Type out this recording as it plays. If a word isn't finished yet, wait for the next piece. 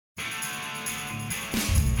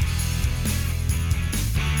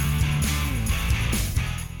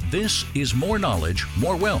This is More Knowledge,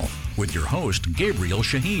 More Wealth with your host, Gabriel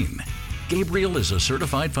Shaheen. Gabriel is a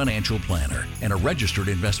certified financial planner and a registered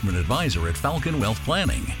investment advisor at Falcon Wealth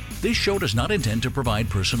Planning. This show does not intend to provide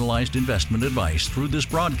personalized investment advice through this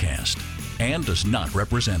broadcast and does not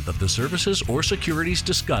represent that the services or securities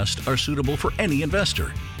discussed are suitable for any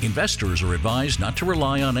investor. Investors are advised not to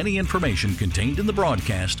rely on any information contained in the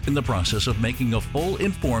broadcast in the process of making a full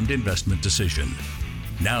informed investment decision.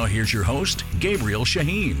 Now here's your host, Gabriel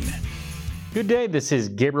Shaheen. Good day, this is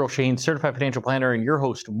Gabriel Shaheen, certified financial planner, and your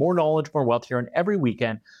host, More Knowledge, More Wealth, here on every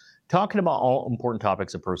weekend, talking about all important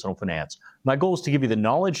topics of personal finance. My goal is to give you the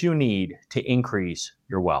knowledge you need to increase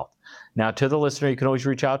your wealth. Now, to the listener, you can always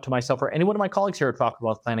reach out to myself or any one of my colleagues here at Falcon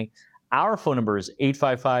Wealth Planning. Our phone number is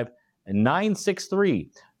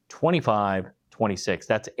 855-963-2526.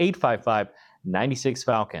 That's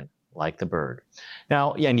 855-96-FALCON. Like the bird.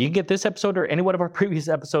 Now, and you can get this episode or any one of our previous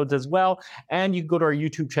episodes as well. And you can go to our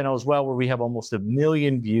YouTube channel as well, where we have almost 1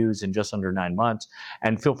 million views in just under 9 months.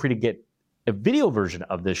 And feel free to get a video version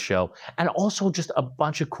of this show and also just a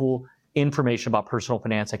bunch of cool information about personal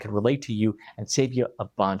finance that can relate to you and save you a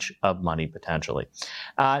bunch of money potentially.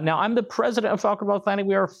 Now, I'm the president of Falcon Wealth Planning.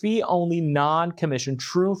 We are a fee-only, non-commissioned,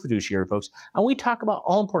 true fiduciary, folks, and we talk about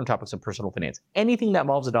all important topics of personal finance. Anything that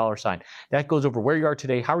involves a dollar sign. That goes over where you are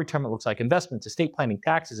today, how retirement looks like, investments, estate planning,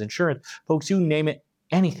 taxes, insurance, folks, you name it,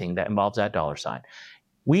 anything that involves that dollar sign.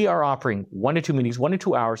 We are offering 1 to 2 meetings, 1 to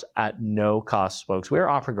 2 hours at no cost, folks. We are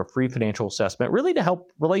offering a free financial assessment, really to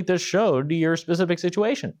help relate this show to your specific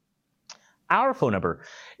situation. Our phone number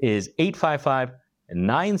is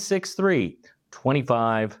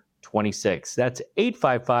 855-963-2526. That's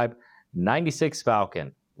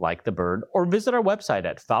 855-96-FALCON, like the bird, or visit our website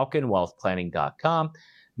at falconwealthplanning.com.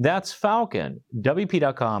 That's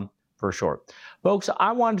falconwp.com for short. Folks,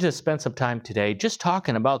 I wanted to spend some time today just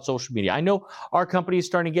talking about social media. I know our company is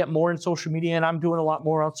starting to get more in social media, and I'm doing a lot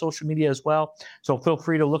more on social media as well. So feel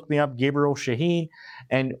free to look me up, Gabriel Shaheen,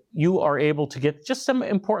 and you are able to get just some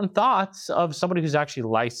important thoughts of somebody who's actually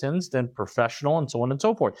licensed and professional and so on and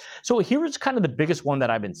so forth. So here's kind of the biggest one that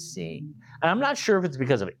I've been seeing. And I'm not sure if it's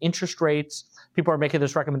because of interest rates, people are making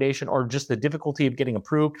this recommendation, or just the difficulty of getting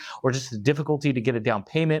approved, or just the difficulty to get a down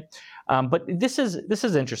payment. But this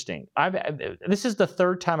is interesting. This is the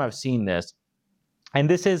third time I've seen this, and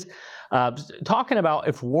this is talking about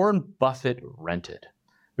if Warren Buffett rented.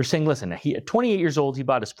 They're saying, listen, he at 28 years old, he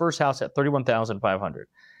bought his first house at $31,500.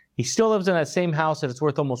 He still lives in that same house, and it's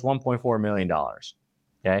worth almost $1.4 million.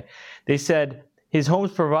 Okay, they said his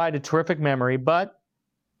homes provide a terrific memory, but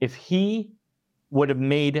if he would have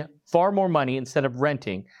made far more money instead of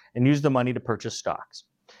renting and used the money to purchase stocks,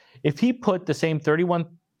 if he put the same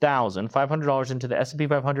 $31,500 into the S&P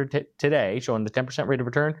 500 today, showing the 10% rate of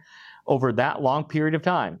return over that long period of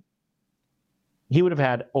time, he would have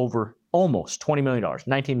had over almost $20 million,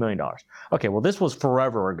 $19 million. Okay, well, this was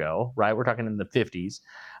forever ago, right? We're talking in the 50s,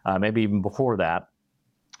 maybe even before that.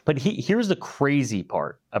 But here's the crazy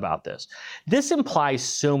part about this. This implies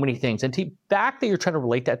so many things. And the fact that you're trying to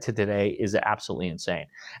relate that to today is absolutely insane.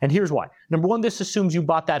 And here's why. Number one, this assumes you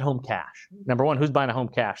bought that home cash. Number one, who's buying a home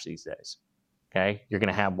cash these days? Okay, you're going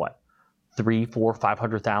to have what? $300,000,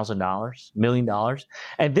 $400,000, $500,000, $1 million.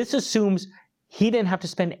 And this assumes he didn't have to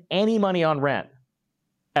spend any money on rent,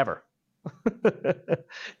 ever.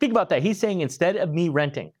 Think about that. He's saying instead of me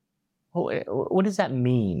renting, what does that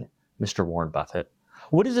mean, Mr. Warren Buffett?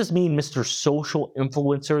 What does this mean, Mr. Social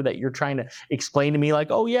Influencer, that you're trying to explain to me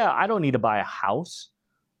like, oh yeah, I don't need to buy a house.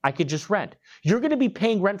 I could just rent. You're going to be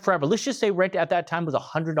paying rent forever. Let's just say rent at that time was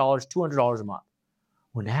 $100, $200 a month.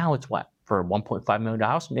 Well, now it's what? For a $1.5 million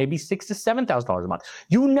house, maybe $6,000 to $7,000 a month.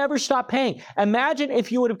 You never stop paying. Imagine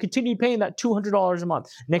if you would have continued paying that $200 a month.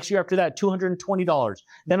 Next year after that, $220.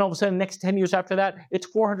 Then all of a sudden, next 10 years after that, it's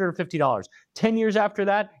 $450. 10 years after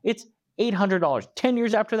that, it's $800. 10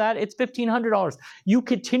 years after that, it's $1,500. You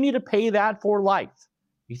continue to pay that for life.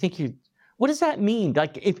 You think what does that mean?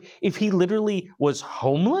 Like if he literally was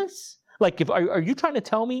homeless? Like, are you trying to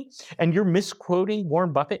tell me, and you're misquoting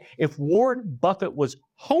Warren Buffett, if Warren Buffett was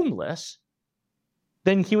homeless,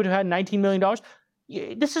 then he would have had $19 million?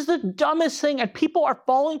 This is the dumbest thing, and people are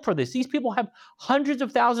falling for this. These people have hundreds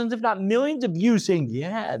of thousands, if not millions of views saying,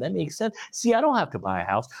 yeah, that makes sense. See, I don't have to buy a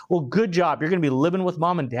house. Well, good job. You're going to be living with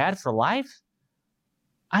mom and dad for life?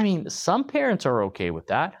 I mean, some parents are okay with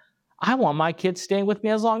that. I want my kids staying with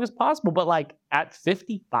me as long as possible, but like at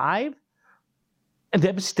 55? And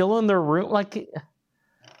they're still in their room? Like,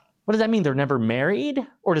 what does that mean? They're never married?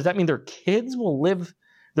 Or does that mean their kids will live,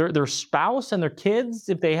 their spouse and their kids,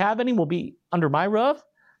 if they have any, will be under my roof?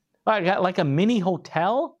 I got like a mini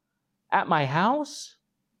hotel at my house?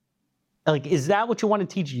 Like, is that what you want to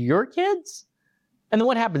teach your kids? And then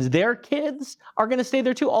what happens? Their kids are going to stay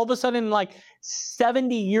there too. All of a sudden, like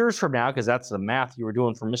 70 years from now, because that's the math you were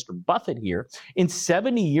doing for Mr. Buffett here. In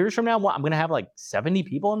 70 years from now, what, I'm going to have like 70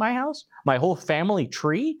 people in my house? My whole family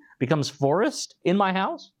tree becomes forest in my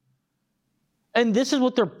house? And this is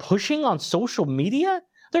what they're pushing on social media?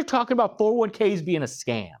 They're talking about 401ks being a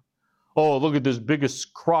scam. Oh, look at this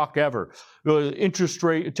biggest crock ever. Interest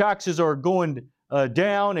rate, taxes are going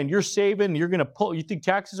down and you're saving, you're going to pull, you think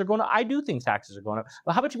taxes are going up? I do think taxes are going up.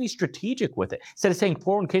 But how about you be strategic with it? Instead of saying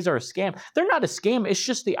 401ks are a scam, they're not a scam. It's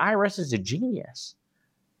just the IRS is a genius.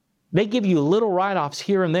 They give you little write-offs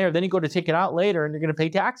here and there. Then you go to take it out later and you're going to pay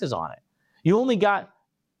taxes on it. You only got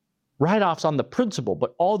write-offs on the principal,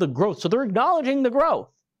 but all the growth. So they're acknowledging the growth,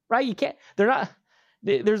 right? You can't, they're not,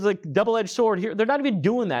 there's like double-edged sword here. They're not even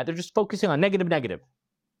doing that. They're just focusing on negative.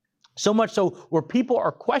 So much so where people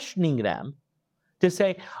are questioning them to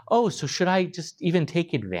say, oh, so should I just even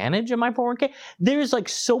take advantage of my 401k? There's like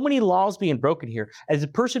so many laws being broken here. As a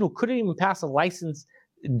person who couldn't even pass a license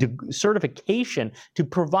certification to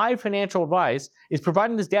provide financial advice is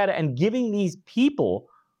providing this data and giving these people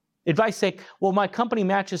advice saying, well, my company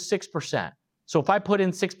matches 6%. So if I put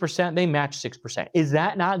in 6%, they match 6%. Is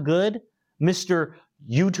that not good, Mr.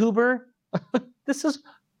 YouTuber? This is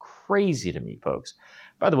crazy to me, folks.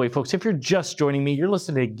 By the way, folks, if you're just joining me, you're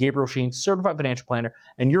listening to Gabriel Shaheen, Certified Financial Planner,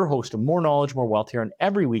 and your host of More Knowledge, More Wealth here on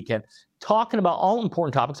every weekend, talking about all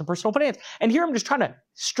important topics of personal finance. And here I'm just trying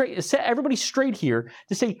to set everybody straight here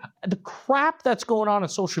to say the crap that's going on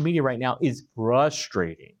social media right now is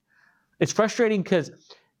frustrating. It's frustrating because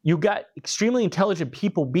you got extremely intelligent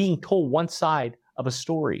people being told one side of a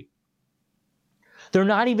story. They're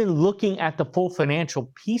not even looking at the full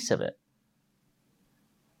financial piece of it.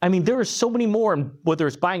 I mean, there are so many more, whether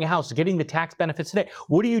it's buying a house, getting the tax benefits today.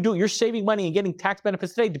 What do you do? You're saving money and getting tax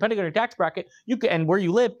benefits today. Depending on your tax bracket, you can, and where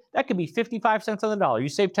you live, that could be 55 cents on the dollar. You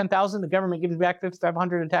save $10,000, the government gives you back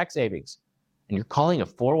 $5,500 in tax savings. And you're calling a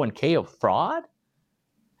 401k a fraud?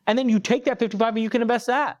 And then you take that 55 and you can invest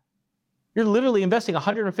that. You're literally investing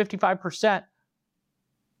 155%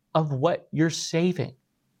 of what you're saving.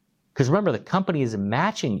 Because remember, the company is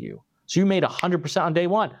matching you. So you made 100% on day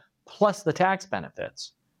one, plus the tax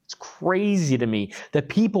benefits. It's crazy to me that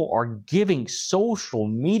people are giving social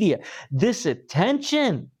media this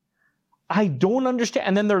attention. I don't understand.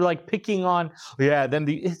 And then they're like picking on,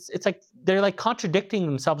 it's like they're like contradicting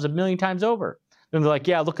themselves a million times over. And they're like,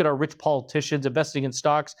 yeah, look at our rich politicians investing in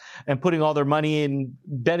stocks and putting all their money in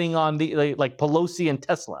betting on like Pelosi and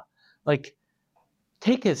Tesla. Like,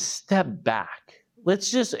 take a step back.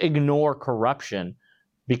 Let's just ignore corruption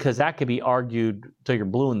because that could be argued till you're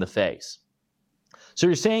blue in the face. So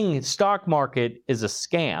you're saying the stock market is a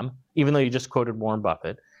scam, even though you just quoted Warren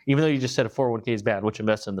Buffett, even though you just said a 401k is bad, which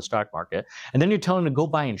invests in the stock market, and then you're telling them to go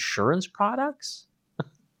buy insurance products?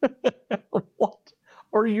 What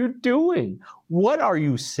are you doing? What are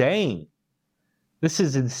you saying? This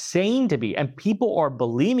is insane to me, and people are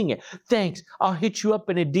believing it. Thanks, I'll hit you up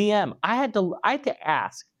in a DM. I had to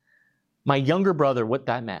ask my younger brother what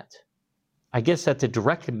that meant. I guess that's a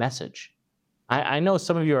direct message. I know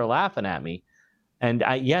some of you are laughing at me. And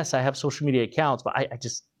yes, I have social media accounts, but I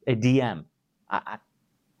just a DM. I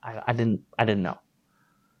didn't know.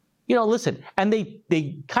 You know, listen, and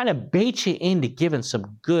they kind of bait you into giving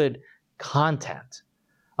some good content.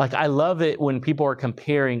 Like, I love it when people are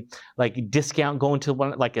comparing like discount going to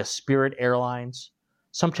one like a Spirit Airlines.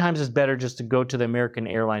 Sometimes it's better just to go to the American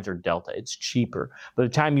Airlines or Delta. It's cheaper. By the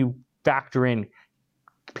time you factor in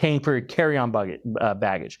paying for your carry-on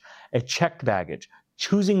baggage, a checked baggage,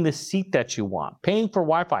 choosing the seat that you want, paying for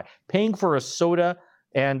Wi-Fi, paying for a soda,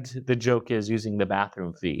 and the joke is using the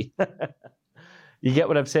bathroom fee. You get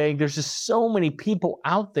what I'm saying? There's just so many people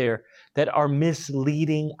out there that are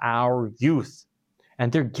misleading our youth.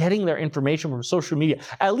 And they're getting their information from social media,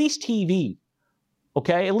 at least TV,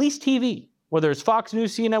 okay? At least TV, whether it's Fox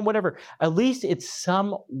News, CNN, whatever. At least it's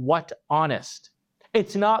somewhat honest.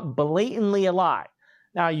 It's not blatantly a lie.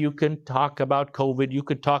 Now, you can talk about COVID, you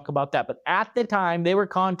could talk about that, but at the time, they were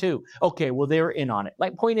conned too. Okay, well, they were in on it.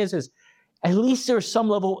 Like, point is at least there's some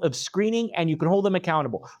level of screening and you can hold them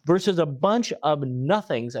accountable versus a bunch of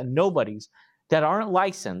nothings and nobodies that aren't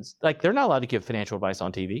licensed. Like, they're not allowed to give financial advice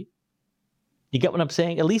on TV. You get what I'm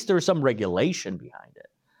saying? At least there's some regulation behind it.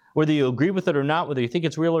 Whether you agree with it or not, whether you think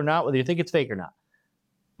it's real or not, whether you think it's fake or not.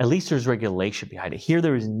 At least there's regulation behind it. Here,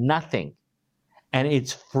 there is nothing. And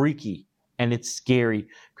it's freaky. And it's scary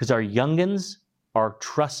because our youngins are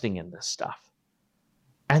trusting in this stuff.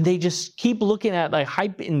 And they just keep looking at like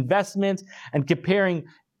hype investments and comparing,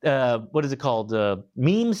 what is it called?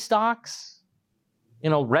 Meme stocks?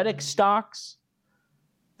 Reddit stocks.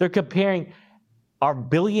 They're comparing our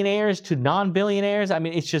billionaires to non-billionaires. I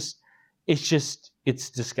mean, it's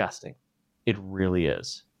disgusting. It really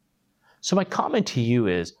is. So my comment to you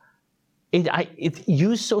is,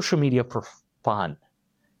 use social media for fun.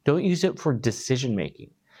 Don't use it for decision making.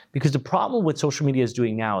 Because the problem with social media is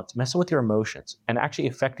doing now, it's messing with your emotions and actually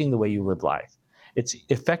affecting the way you live life. It's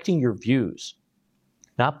affecting your views,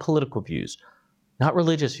 not political views, not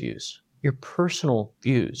religious views, your personal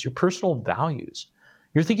views, your personal values.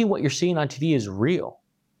 You're thinking what you're seeing on TV is real.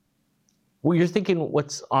 Well, you're thinking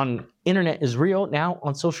what's on internet is real now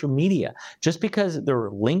on social media. Just because they're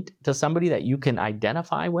linked to somebody that you can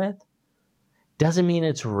identify with doesn't mean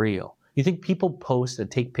it's real. You think people post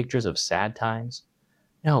and take pictures of sad times?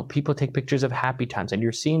 No, people take pictures of happy times. And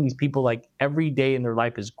you're seeing these people like every day in their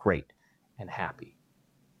life is great and happy.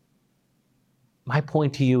 My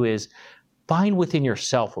point to you is, find within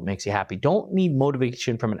yourself what makes you happy. Don't need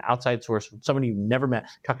motivation from an outside source, from somebody you've never met,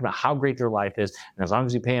 talking about how great their life is. And as long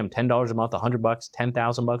as you pay them $10 a month, $100,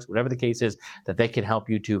 $10,000, whatever the case is, that they can help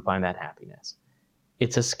you to find that happiness.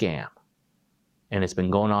 It's a scam. And it's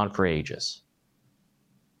been going on for ages.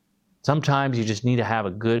 Sometimes you just need to have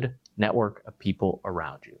a good network of people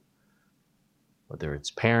around you. Whether it's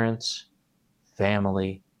parents,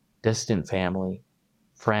 family, distant family,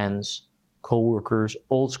 friends, co-workers,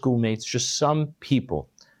 old schoolmates, just some people,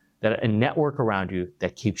 that a network around you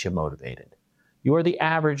that keeps you motivated. You are the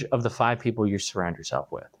average of the 5 people you surround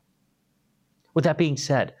yourself with. With that being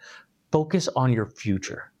said, focus on your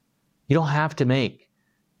future. You don't have to make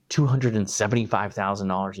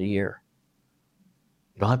 $275,000 a year.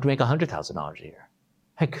 You don't have to make $100,000 a year.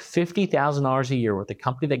 Heck, $50,000 a year with a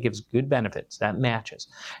company that gives good benefits, that matches,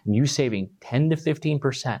 and you saving 10 to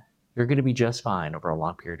 15%, you're going to be just fine over a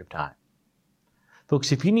long period of time.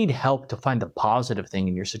 Folks, if you need help to find the positive thing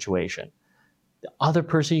in your situation, the other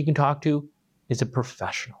person you can talk to is a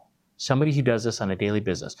professional, somebody who does this on a daily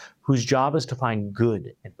business, whose job is to find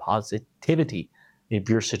good and positivity in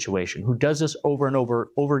your situation, who does this over and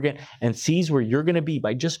over again and sees where you're going to be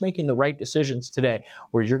by just making the right decisions today,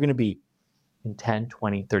 where you're going to be in 10,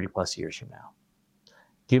 20, 30 plus years from now.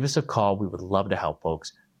 Give us a call. We would love to help,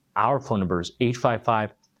 folks. Our phone number is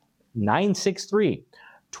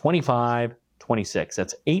 855-963-2526.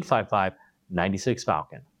 That's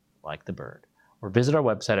 855-96-FALCON, like the bird. Or visit our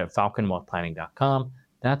website at falconwealthplanning.com.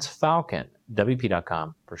 That's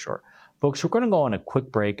falconwp.com for short. Folks, we're going to go on a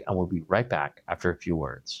quick break, and we'll be right back after a few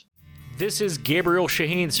words. This is Gabriel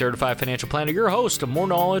Shaheen, Certified Financial Planner, your host of More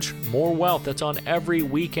Knowledge, More Wealth. That's on every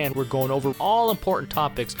weekend. We're going over all important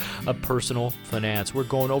topics of personal finance. We're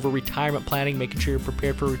going over retirement planning, making sure you're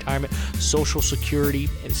prepared for retirement, Social Security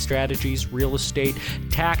and strategies, real estate,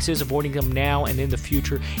 taxes, avoiding them now and in the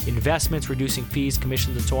future, investments, reducing fees,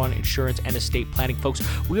 commissions, and so on, insurance, and estate planning. Folks,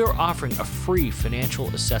 we are offering a free financial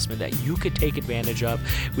assessment that you could take advantage of.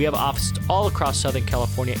 We have offices all across Southern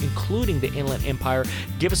California, including the Inland Empire.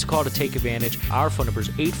 Give us a call to take advantage. Our phone number is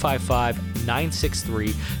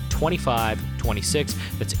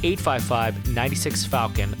 855-963-2526. That's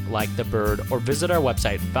 855-96-FALCON, like the bird, or visit our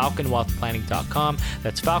website, falconwealthplanning.com.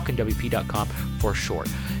 That's falconwp.com for short.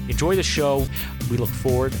 Enjoy the show. We look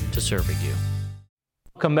forward to serving you.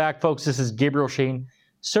 Welcome back, folks. This is Gabriel Shaheen,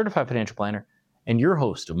 Certified Financial Planner, and your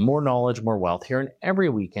host of More Knowledge, More Wealth, here every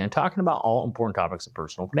weekend, talking about all important topics of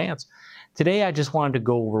personal finance. Today, I just wanted to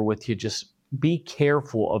go over with you, just be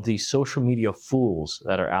careful of these social media fools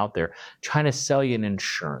that are out there trying to sell you an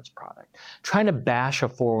insurance product, trying to bash a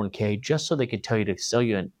 401k just so they could tell you to sell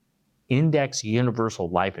you an index universal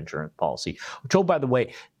life insurance policy, which, oh, by the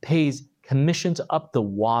way, pays commissions up the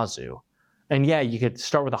wazoo. And yeah, you could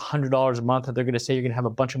start with $100 a month, and they're going to say you're going to have a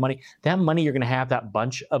bunch of money. That money you're going to have, that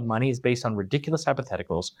bunch of money, is based on ridiculous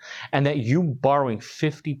hypotheticals, and that you borrowing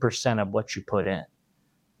 50% of what you put in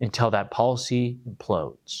until that policy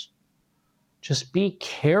implodes. Just be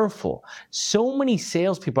careful. So many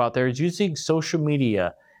salespeople out there is using social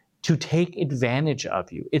media to take advantage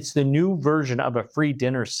of you. It's the new version of a free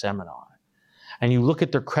dinner seminar. And you look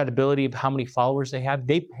at their credibility of how many followers they have,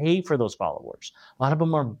 they pay for those followers. A lot of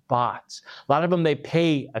them are bots. A lot of them, they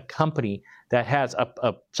pay a company that has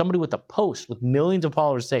somebody with a post with millions of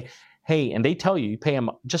followers say, hey, and they tell you, you pay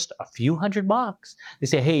them just a few $100. They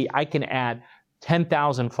say, hey, I can add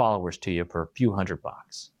 10,000 followers to you for a few $100.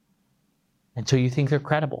 And so you think they're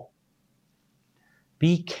credible.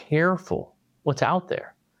 Be careful what's out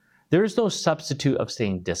there. There's no substitute of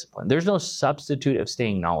staying disciplined. There's no substitute of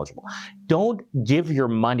staying knowledgeable. Don't give your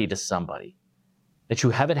money to somebody that you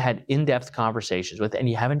haven't had in-depth conversations with and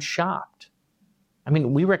you haven't shopped. I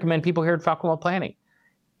mean, we recommend people here at Falcon Wealth Planning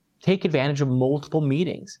take advantage of multiple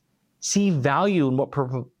meetings. See value in what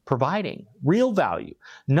providing, real value,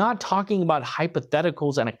 not talking about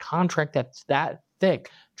hypotheticals and a contract that's that thick,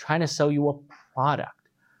 trying to sell you a product.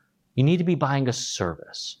 You need to be buying a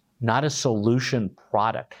service, not a solution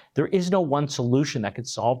product. There is no one solution that could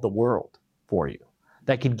solve the world for you,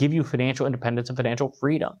 that could give you financial independence and financial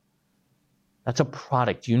freedom. That's a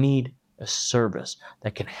product. You need a service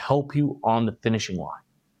that can help you on the finishing line,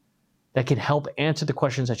 that can help answer the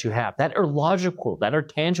questions that you have, that are logical, that are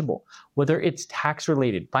tangible, whether it's tax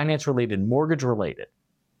related, finance related, mortgage related.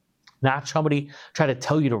 Not somebody try to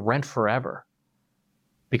tell you to rent forever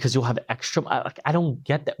because you'll have extra. I don't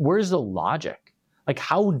get that. Where's the logic? Like,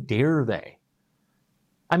 how dare they?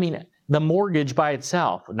 I mean, the mortgage by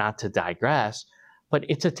itself, not to digress, but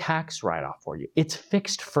it's a tax write-off for you. It's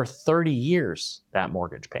fixed for 30 years, that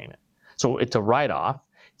mortgage payment. So it's a write-off.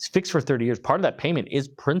 It's fixed for 30 years. Part of that payment is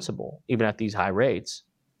principal, even at these high rates.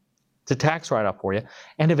 It's a tax write-off for you.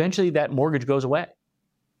 And eventually that mortgage goes away.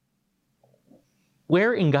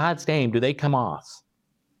 Where in God's name do they come off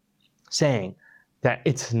saying that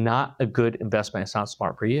it's not a good investment, it's not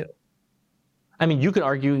smart for you? I mean, you could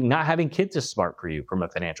argue not having kids is smart for you from a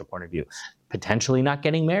financial point of view. Potentially not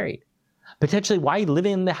getting married. Potentially, why are you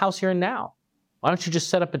living in the house here and now? Why don't you just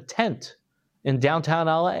set up a tent in downtown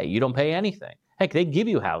LA? You don't pay anything. Heck, they give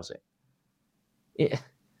you housing.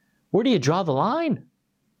 Where do you draw the line?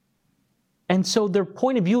 And so their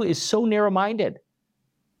point of view is so narrow-minded.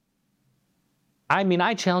 I mean,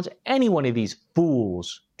 I challenge any one of these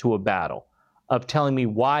fools to a battle of telling me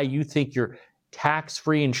why you think your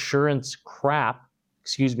tax-free insurance crap,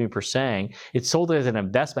 excuse me for saying, it's sold as an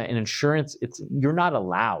investment. In insurance, you're not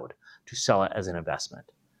allowed to sell it as an investment.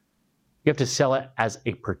 You have to sell it as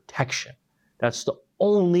a protection. That's the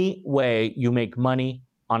only way you make money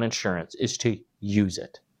on insurance, is to use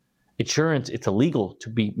it. Insurance, it's illegal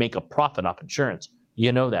to make a profit off insurance.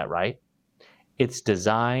 You know that, right? It's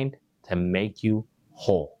designed to make you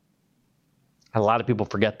whole. A lot of people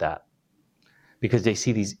forget that because they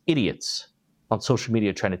see these idiots on social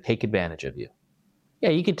media trying to take advantage of you. Yeah,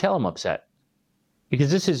 you can tell I'm upset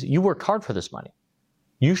because you worked hard for this money.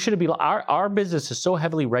 You should be. Our business is so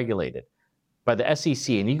heavily regulated by the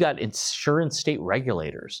SEC, and you got insurance state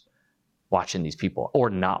regulators watching these people or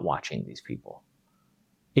not watching these people.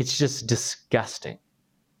 It's just disgusting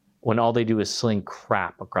when all they do is sling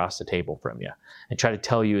crap across the table from you and try to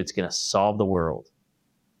tell you it's going to solve the world.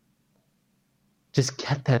 Just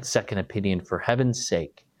get that second opinion, for heaven's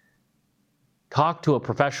sake. Talk to a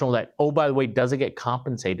professional that, oh, by the way, doesn't get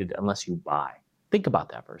compensated unless you buy. Think about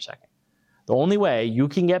that for a second. The only way you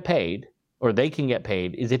can get paid, or they can get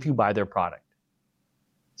paid, is if you buy their product.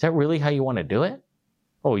 Is that really how you want to do it?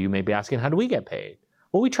 Oh, you may be asking, how do we get paid?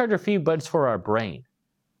 Well, we charge a fee, but it's for our brain.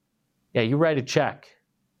 Yeah, you write a check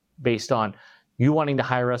based on you wanting to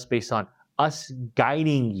hire us, based on us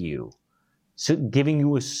guiding you, so giving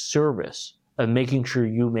you a service of making sure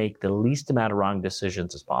you make the least amount of wrong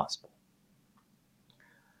decisions as possible.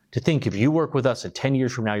 To think if you work with us and 10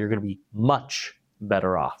 years from now, you're going to be much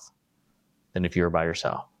better off than if you were by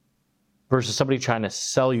yourself. Versus somebody trying to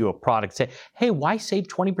sell you a product, say, hey, why save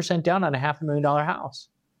 20% down on a $500,000 house?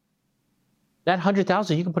 That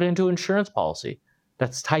 $100,000 you can put into an insurance policy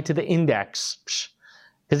that's tied to the index.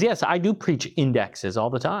 Because yes, I do preach indexes all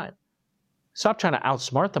the time. Stop trying to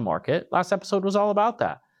outsmart the market. Last episode was all about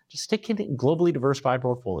that. Just stick in a globally diversified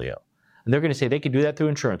portfolio. And they're going to say they can do that through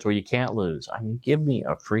insurance where you can't lose. I mean, give me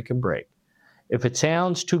a freaking break. If it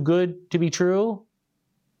sounds too good to be true,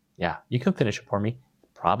 yeah, you can finish it for me.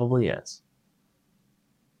 It probably is.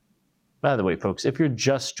 By the way, folks, if you're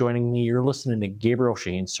just joining me, you're listening to Gabriel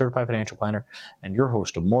Shaheen, Certified Financial Planner, and your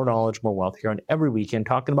host of More Knowledge, More Wealth, here on every weekend,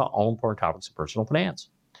 talking about all important topics of personal finance.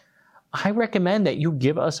 I recommend that you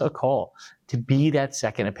give us a call to be that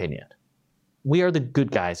second opinion. We are the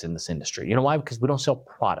good guys in this industry. You know why? Because we don't sell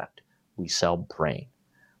product. We sell brain.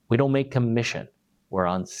 We don't make commission. We're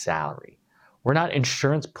on salary. We're not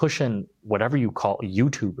insurance pushing whatever you call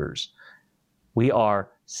YouTubers. We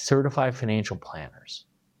are certified financial planners.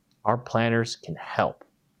 Our planners can help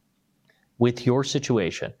with your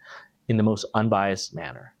situation in the most unbiased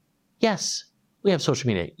manner. Yes, we have social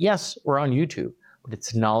media. Yes, we're on YouTube, but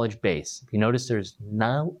it's knowledge-based. If you notice, there's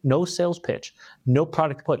no sales pitch, no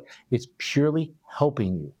product put. It's purely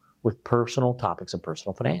helping you with personal topics of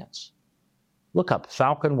personal finance. Look up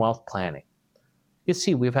Falcon Wealth Planning. You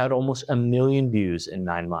see, we've had almost 1 million views in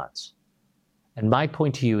 9 months. And my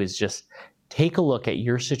point to you is just take a look at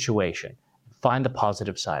your situation and find the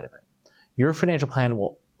positive side of it. Your financial plan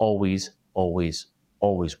will always, always,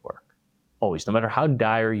 always work. Always, no matter how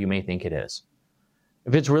dire you may think it is.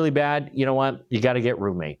 If it's really bad, you know what? You got to get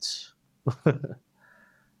roommates.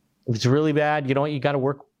 If it's really bad, you know what? You got to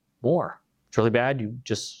work more. If it's really bad, you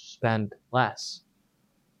just spend less.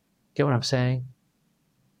 Get what I'm saying?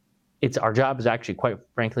 Our job is actually, quite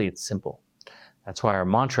frankly, it's simple. That's why our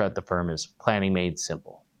mantra at the firm is planning made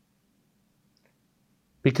simple.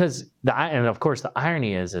 Because and of course the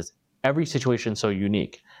irony is every situation is so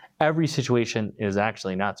unique. Every situation is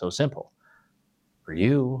actually not so simple. For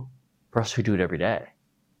you, for us who do it every day.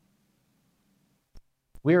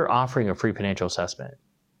 We're offering a free financial assessment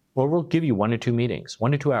where we'll give you 1 to 2 meetings,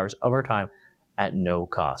 1 to 2 hours of our time at no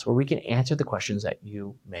cost, where we can answer the questions that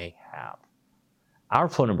you may have. Our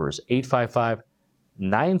phone number is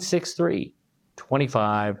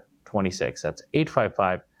 855-963-2526. That's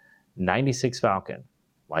 855-96-FALCON,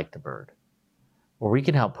 like the bird, where we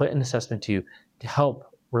can help put an assessment to you to help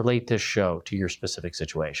relate this show to your specific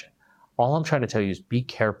situation. All I'm trying to tell you is be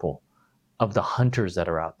careful of the hunters that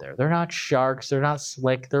are out there. They're not sharks. They're not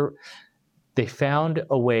slick. They found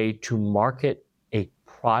a way to market a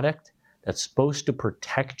product that's supposed to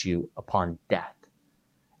protect you upon death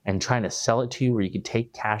and trying to sell it to you where you can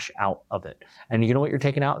take cash out of it. And you know what you're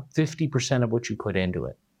taking out? 50% of what you put into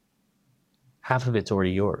it. Half of it's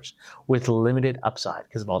already yours with limited upside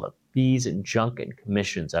because of all the fees and junk and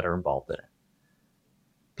commissions that are involved in it.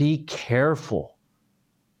 Be careful.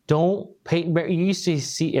 Don't pay. You used to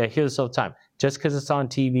hear this all the time. Just because it's on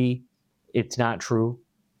TV, it's not true.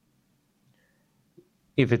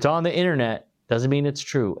 If it's on the internet, doesn't mean it's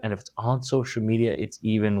true. And if it's on social media, it's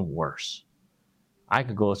even worse. I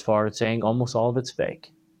could go as far as saying almost all of it's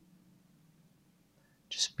fake.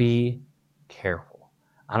 Just be careful.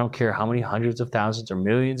 I don't care how many hundreds of thousands or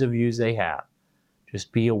millions of views they have.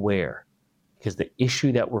 Just be aware. Because the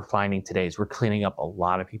issue that we're finding today is we're cleaning up a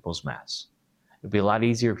lot of people's mess. It'd be a lot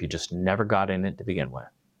easier if you just never got in it to begin with.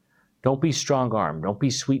 Don't be strong-armed. Don't be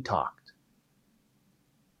sweet-talked.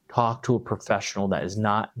 Talk to a professional that is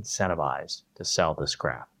not incentivized to sell this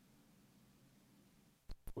crap.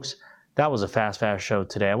 That was a fast show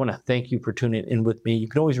today. I want to thank you for tuning in with me. You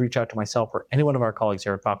can always reach out to myself or any one of our colleagues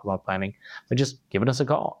here at Falcon Wealth Planning by just giving us a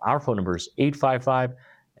call. Our phone number is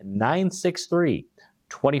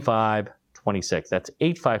 855-963-2526. That's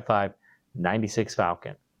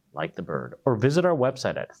 855-96-FALCON, like the bird. Or visit our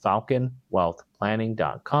website at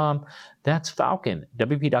falconwealthplanning.com. That's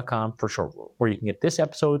falconwp.com for short, where you can get this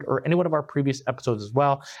episode or any one of our previous episodes as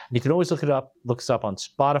well. And you can always look us up on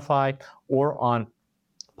Spotify or on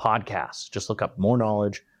podcasts. Just look up More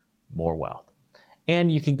Knowledge, More Wealth.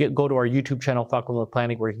 And you can go to our YouTube channel, Falcon Wealth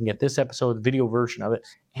Planning, where you can get this episode, video version of it,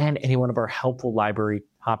 and any one of our helpful library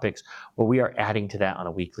topics where we are adding to that on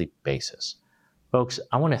a weekly basis. Folks,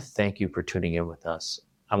 I want to thank you for tuning in with us.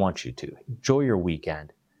 I want you to enjoy your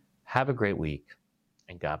weekend. Have a great week,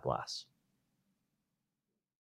 and God bless.